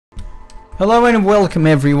Hello and welcome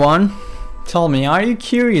everyone. Tell me, are you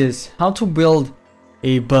curious how to build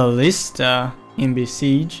a ballista in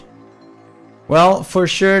Besiege? Well, for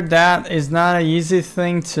sure that is not an easy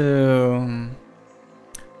thing to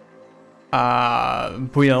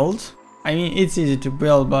build. I mean, it's easy to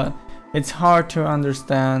build, but it's hard to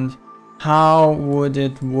understand how would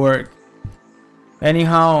it work.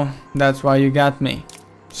 Anyhow, that's why you got me.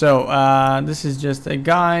 So this is just a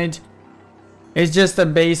guide. It's just a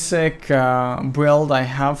basic build I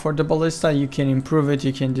have for the ballista. You can improve it,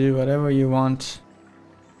 you can do whatever you want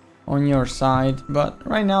on your side, but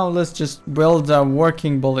right now let's just build a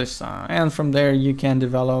working ballista, and from there you can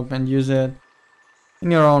develop and use it in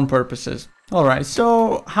your own purposes. Alright,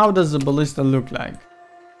 so how does the ballista look like?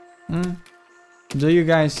 Do you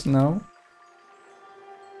guys know?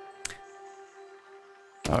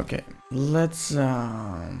 Okay, let's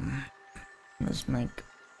make...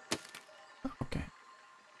 Okay.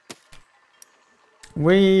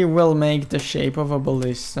 We will make the shape of a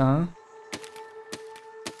ballista.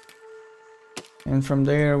 And from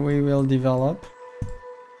there we will develop.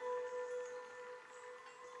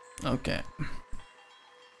 Okay.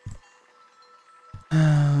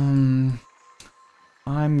 I'm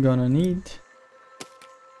gonna need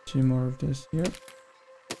 2 more of this here.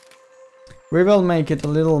 We will make it a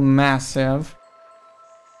little massive.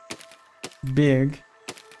 Big.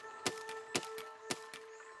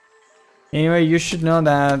 Anyway, you should know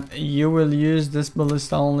that you will use this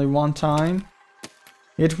ballista only one time.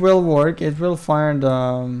 It will work, it will fire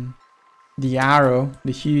the arrow,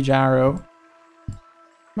 the huge arrow,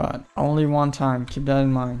 but only one time, keep that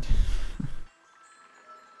in mind.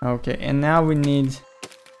 Okay, and now we need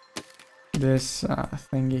this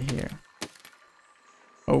thingy here.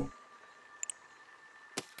 Oh.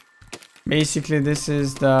 Basically this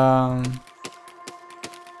is the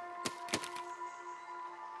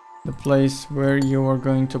place where you are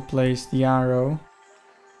going to place the arrow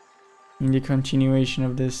in the continuation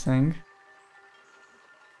of this thing.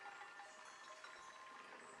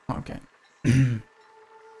 Okay.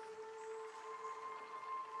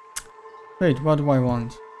 Wait, what do I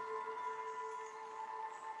want?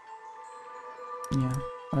 Yeah,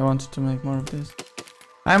 I wanted to make more of this.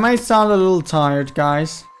 I might sound a little tired,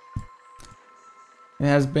 guys. It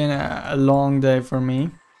has been a long day for me.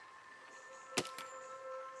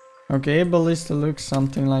 Okay, ballista looks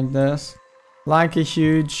something like this. Like a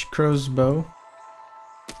huge crossbow,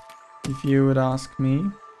 if you would ask me.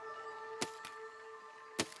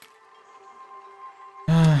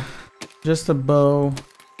 Just a bow,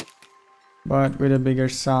 but with a bigger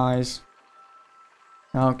size.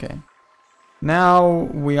 Okay. Now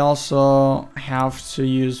we also have to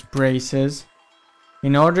use braces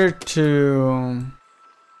in order to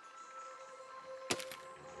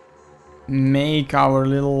make our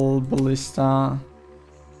little ballista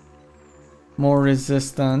more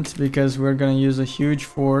resistant, because we're gonna use a huge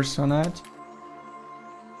force on it.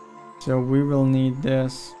 So we will need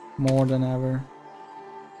this more than ever.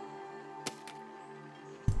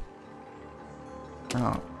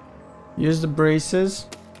 Now, use the braces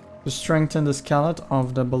to strengthen the skeleton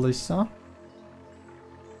of the ballista.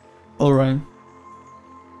 Alright.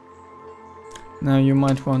 Now you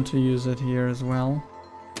might want to use it here as well.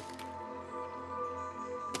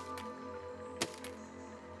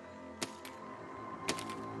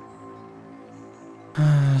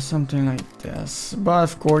 Something like this, but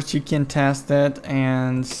of course you can test it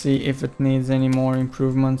and see if it needs any more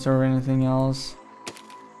improvements or anything else.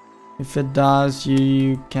 If it does,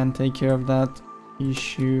 you can take care of that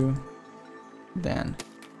issue then.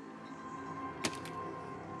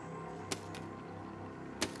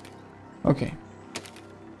 Okay,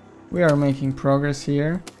 we are making progress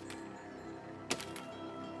here.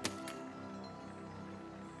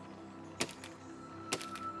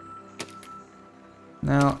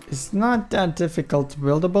 Now, it's not that difficult to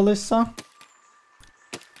build a ballista,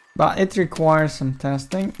 but it requires some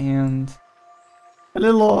testing and a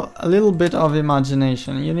little bit of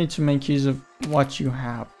imagination. You need to make use of what you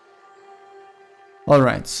have.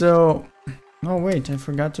 Alright, so... Oh wait, I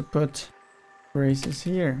forgot to put braces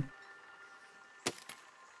here.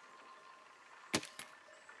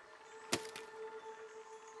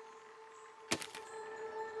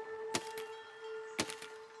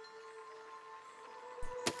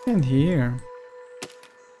 And here.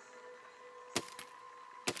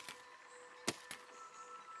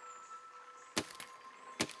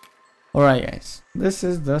 Alright guys, this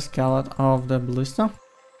is the skeleton of the ballista.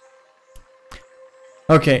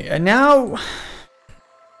 Okay, and now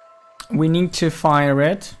we need to fire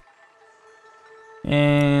it.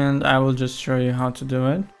 And I will just show you how to do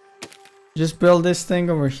it. Just build this thing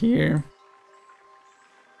over here.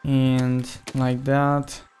 and like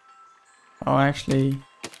that. Oh, actually,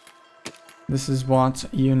 this is what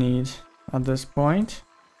you need at this point.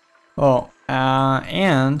 Oh,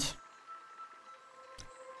 and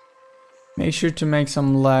make sure to make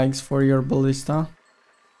some legs for your ballista.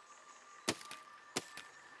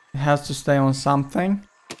 It has to stay on something.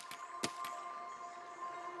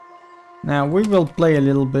 Now we will play a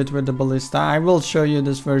little bit with the ballista. I will show you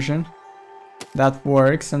this version that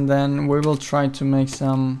works, and then we will try to make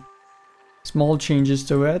some small changes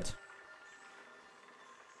to it.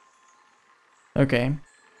 Okay,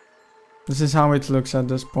 this is how it looks at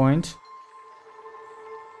this point.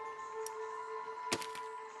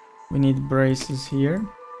 We need braces here.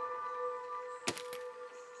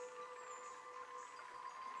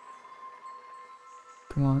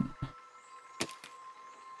 Come on.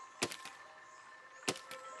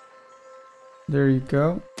 There you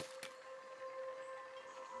go.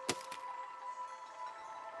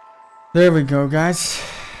 There we go, guys.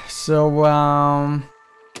 So,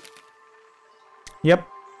 yep.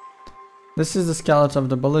 This is the skeleton of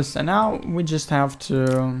the ballista. Now we just have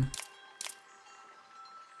to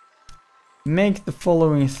make the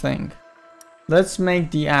following thing. Let's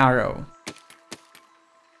make the arrow.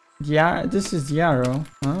 Yeah, this is the arrow,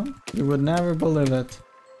 huh? You would never believe it.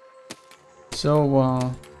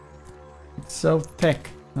 So, it's so thick,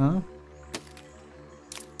 huh?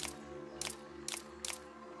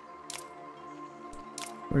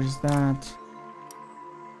 Where's that?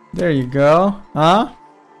 There you go, huh?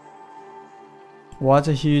 What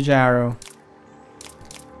a huge arrow.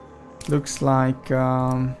 Looks like,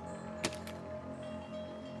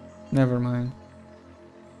 never mind.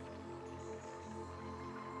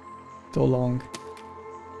 Too long.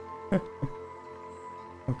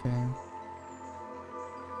 Okay.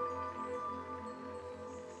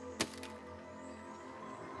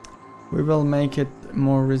 We will make it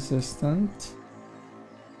more resistant.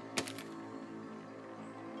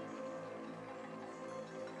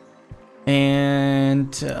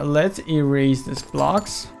 And let's erase these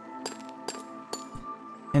blocks.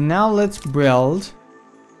 And now let's build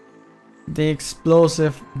the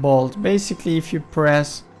explosive bolt. Basically, if you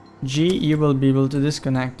press G, you will be able to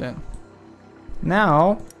disconnect it.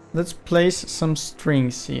 Now, let's place some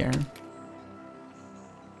strings here.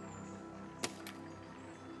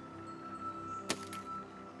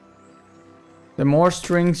 The more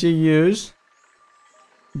strings you use,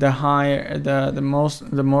 the higher, the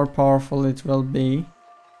more powerful it will be.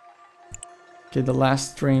 Okay, the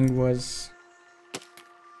last string was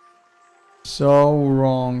so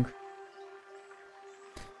wrong.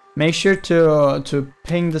 Make sure to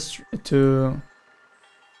ping the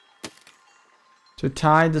to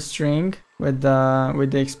tie the string with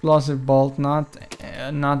the explosive bolt, not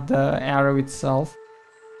the arrow itself.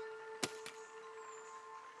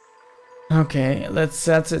 Okay, let's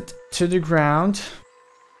set it to the ground.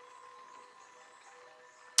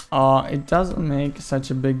 It doesn't make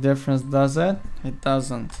such a big difference, does it? It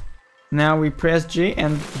doesn't. Now we press G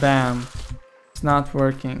and bam, it's not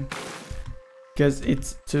working because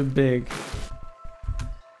it's too big.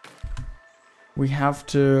 We have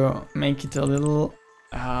to make it a little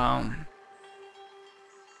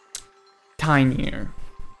tinier.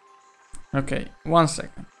 Okay, 1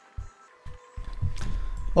 second.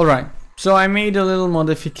 Alright, so I made a little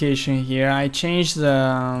modification here. I changed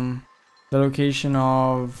the location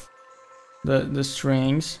of the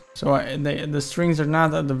strings. So the strings are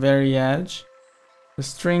not at the very edge. The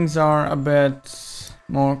strings are a bit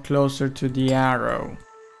more closer to the arrow.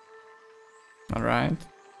 Alright.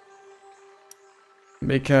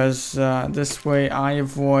 Because this way I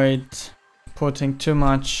avoid putting too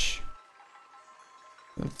much.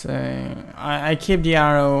 Let's say I keep the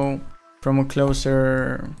arrow from a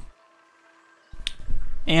closer,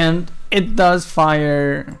 and it does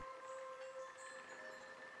fire.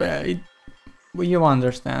 You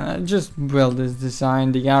understand. Just build this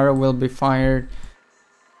design. The arrow will be fired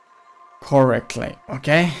correctly.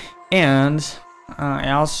 Okay. And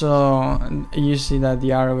I also, you see that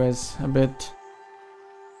the arrow is a bit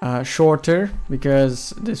shorter,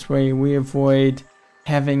 because this way we avoid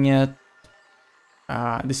having it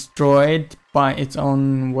destroyed by its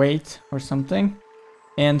own weight or something.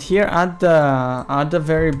 And here at the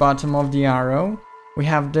very bottom of the arrow we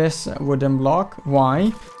have this wooden block.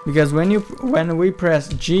 Why? Because when we press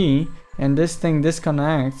G and this thing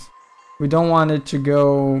disconnects, we don't want it to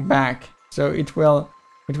go back, so it will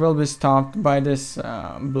be stopped by this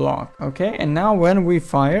block. Okay, and now when we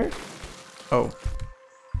fire, oh,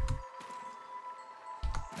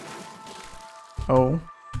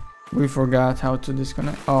 we forgot how to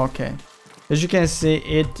disconnect. Oh, okay, as you can see,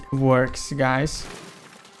 it works, guys.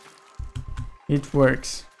 It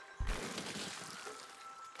works.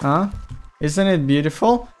 Huh? Isn't it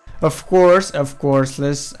beautiful? Of course,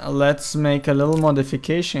 let's make a little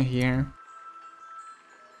modification here.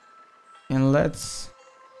 And let's...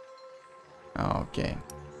 Okay.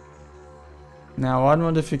 Now what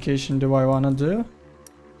modification do I want to do?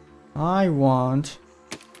 I want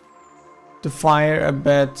to fire a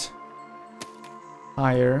bit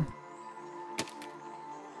higher.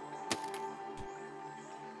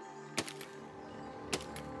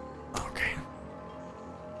 Okay.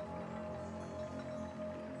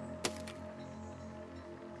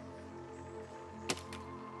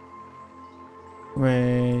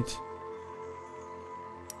 Wait.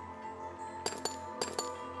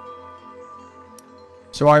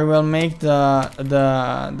 So I will make the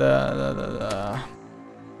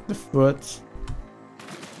foot.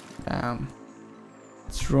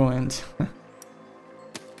 It's ruined.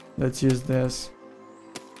 Let's use this.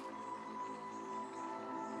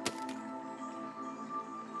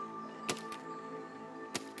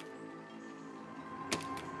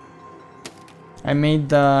 I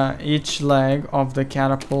made each leg of the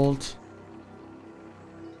catapult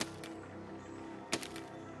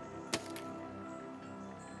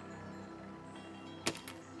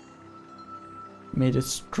made it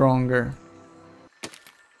stronger.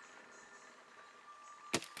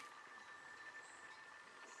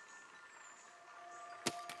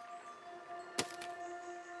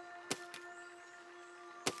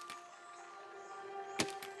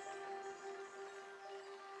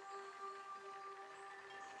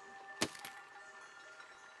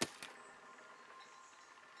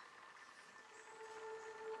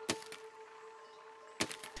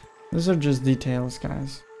 These are just details,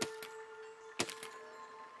 guys.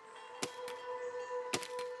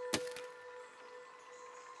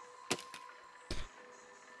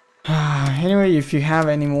 Anyway, if you have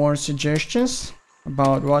any more suggestions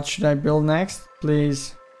about what should I build next,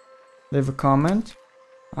 please leave a comment.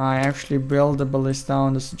 I actually built a ballista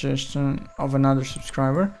on the suggestion of another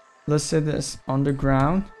subscriber. Let's set this on the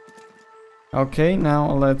ground. Okay,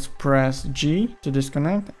 now let's press G to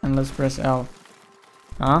disconnect and let's press L.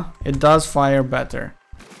 It does fire better.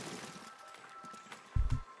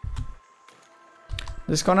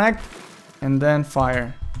 Disconnect and then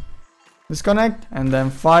fire. Disconnect and then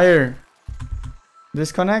fire.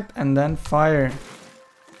 Disconnect and then fire.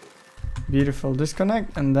 Beautiful.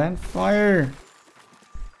 Disconnect and then fire.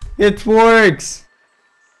 It works.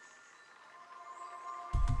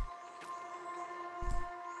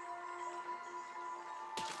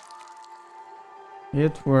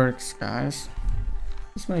 It works, guys.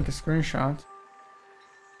 Let's make a screenshot.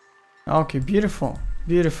 Okay, beautiful.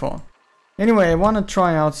 Beautiful. Anyway, I want to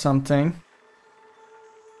try out something.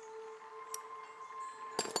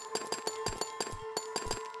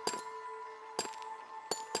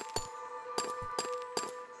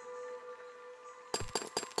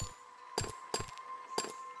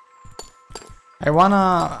 I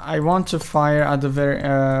want to fire at the very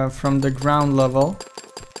from the ground level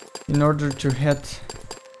in order to hit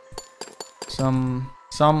some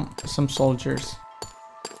soldiers.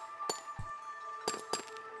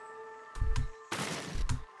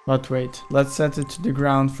 But wait, let's set it to the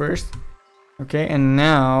ground first. Okay, and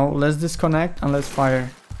now let's disconnect and let's fire.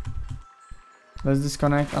 Let's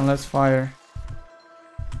disconnect and let's fire.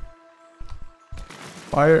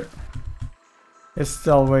 Fire. It's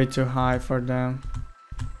still way too high for them.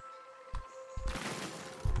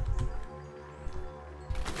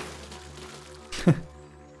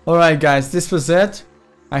 Alright guys, this was it.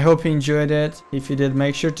 I hope you enjoyed it. If you did,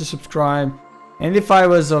 make sure to subscribe. And if I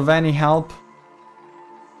was of any help,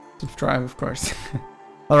 subscribe of course.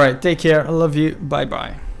 Alright, take care. I love you. Bye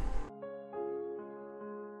bye.